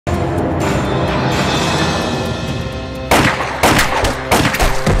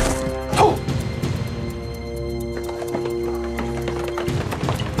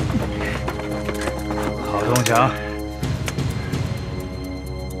长。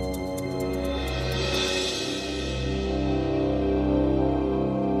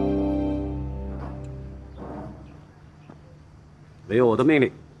没有我的命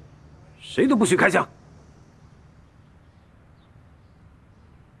令，谁都不许开枪。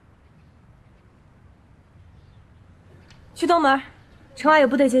去东门，城外有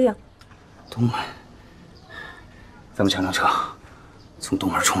部队接应。东门，咱们抢辆车，从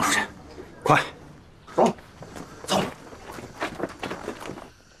东门冲出去，快，走，走。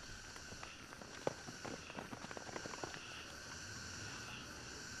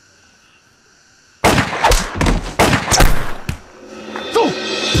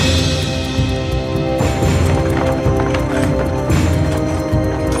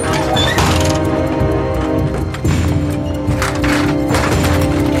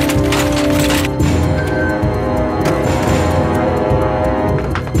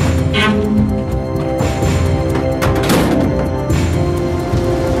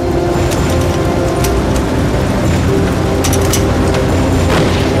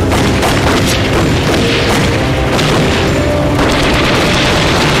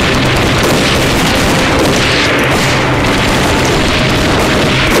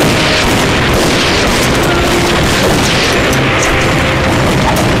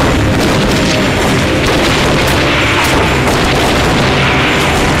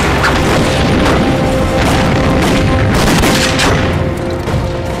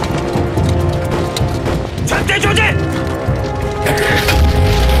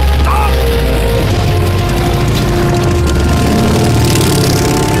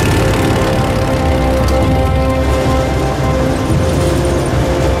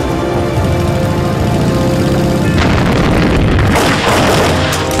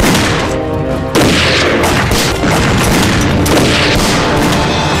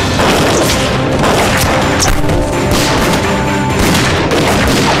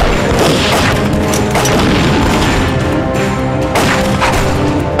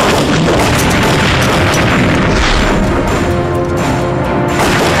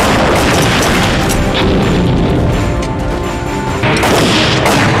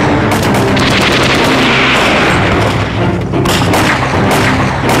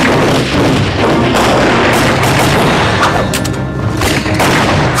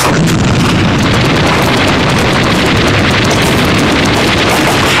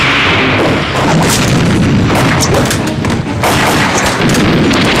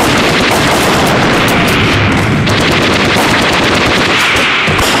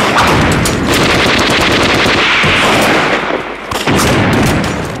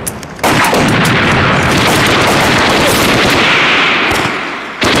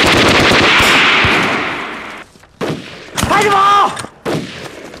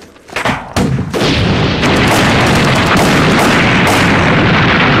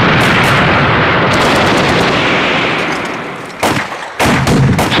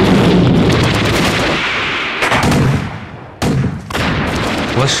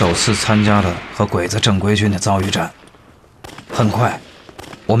 我首次参加了和鬼子正规军的遭遇战，很快，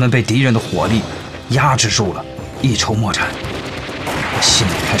我们被敌人的火力压制住了，一筹莫展。我心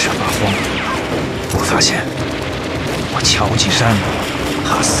里开始发慌，我发现我乔吉山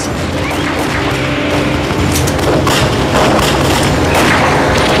怕死。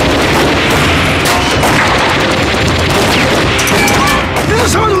这是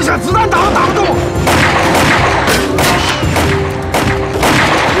什么东西啊？子弹打都打不动。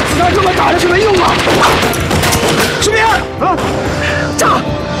 子弹这么打下去没用啊！士兵啊，炸！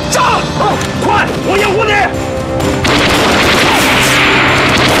炸！啊，快，我掩护你！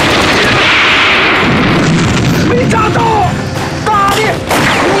没炸到，大力，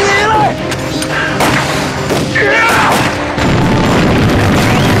你来！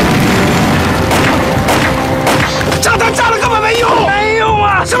炸弹炸了根本没用，没用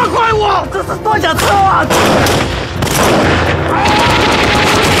啊！什么怪物？这是多想车啊！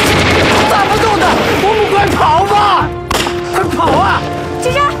 打不动的，我们快跑吧！快跑啊！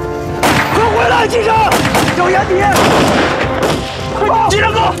金山，快回来，金山！有眼底！快跑！金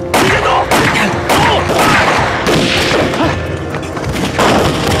山哥，你先走！走！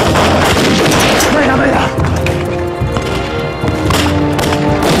慢点，慢点！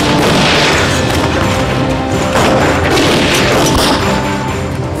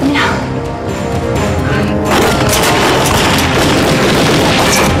怎么样？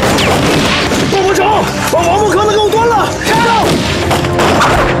 动不成，把王木坑的给我端了！上！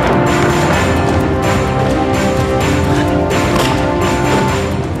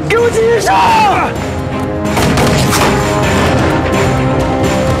给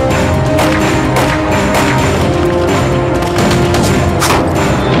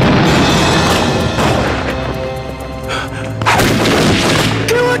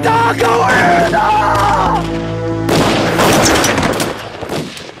狗日的！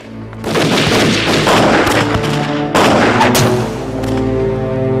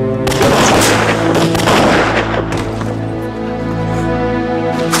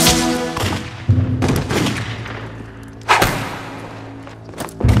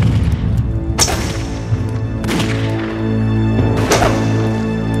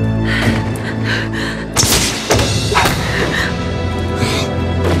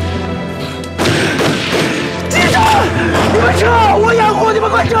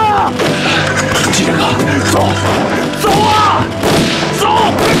继承哥，走，走啊，走，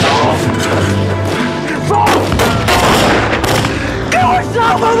走，给我上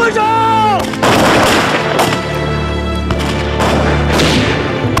防不上！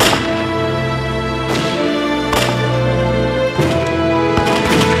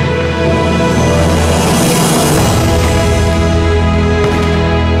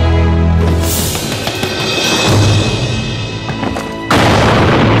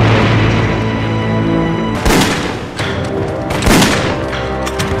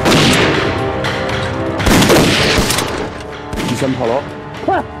先跑喽，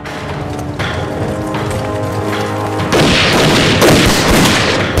快！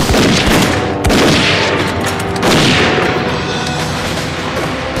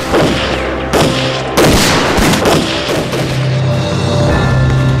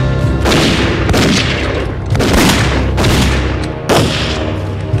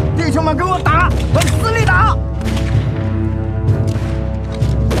弟兄们，跟我打，往死里打！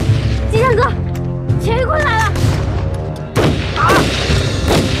金山哥，钱玉坤来了！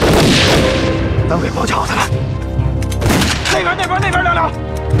 等给包饺子了！那边亮亮！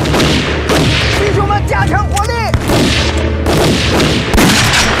弟兄们，加强火力！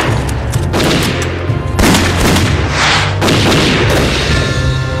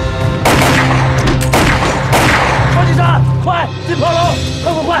高金山，快进炮楼！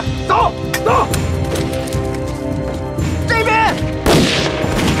快，走！这边！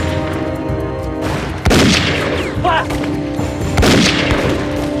快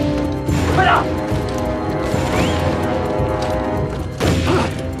点！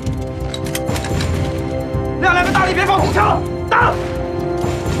 亮亮跟大力别放空枪，打！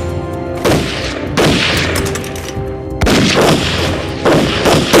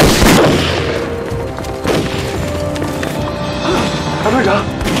大队长，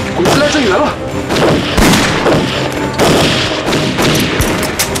鬼子来支援了！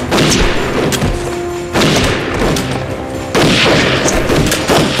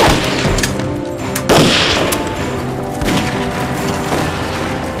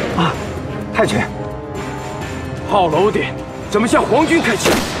啊，太君。 炮楼点怎么向皇军开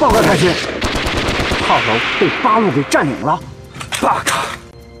枪？报告太君，炮楼被八路给占领了。巴卡，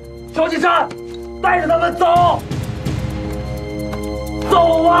小金山，带着他们走，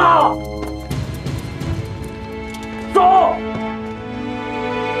走啊，走！